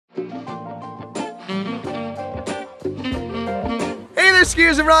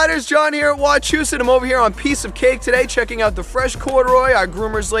Skiers and riders, John here at Wachusett. I'm over here on Piece of Cake today checking out the fresh corduroy our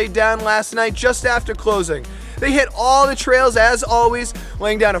groomers laid down last night just after closing. They hit all the trails as always,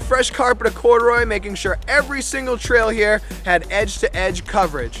 laying down a fresh carpet of corduroy, making sure every single trail here had edge-to-edge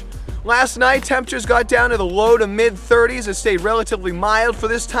coverage. Last night, temperatures got down to the low to mid-30s. It stayed relatively mild for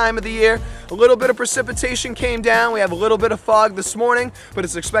this time of the year. A little bit of precipitation came down. We have a little bit of fog this morning, but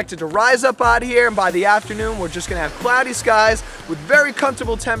it's expected to rise up out here, and by the afternoon, we're just gonna have cloudy skies with very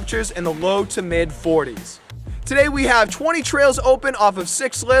comfortable temperatures in the low to mid-40s. Today we have 20 trails open off of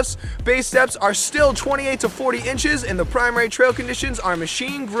 6 lifts. Base depths are still 28 to 40 inches, and the primary trail conditions are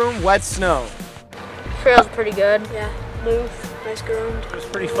machine-groomed wet snow. Trail's pretty good. Yeah, loose, nice groomed. It was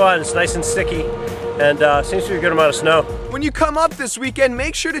pretty fun. It's nice and sticky, and seems to be a good amount of snow. When you come up this weekend,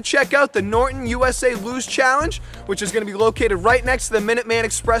 make sure to check out the Norton USA Luge Challenge, which is going to be located right next to the Minuteman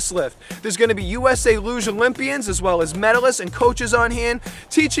Express lift. There's going to be USA Luge Olympians as well as medalists and coaches on hand,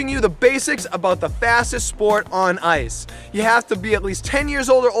 teaching you the basics about the fastest sport on ice. You have to be at least 10 years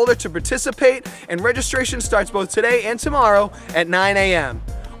old or older to participate, and registration starts both today and tomorrow at 9 a.m.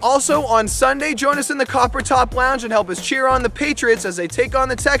 Also, on Sunday, join us in the Copper Top Lounge and help us cheer on the Patriots as they take on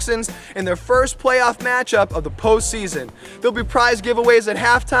the Texans in their first playoff matchup of the postseason. There'll be prize giveaways at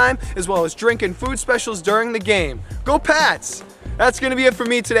halftime, as well as drink and food specials during the game. Go Pats! That's going to be it for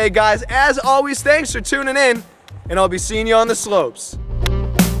me today, guys. As always, thanks for tuning in, and I'll be seeing you on the slopes.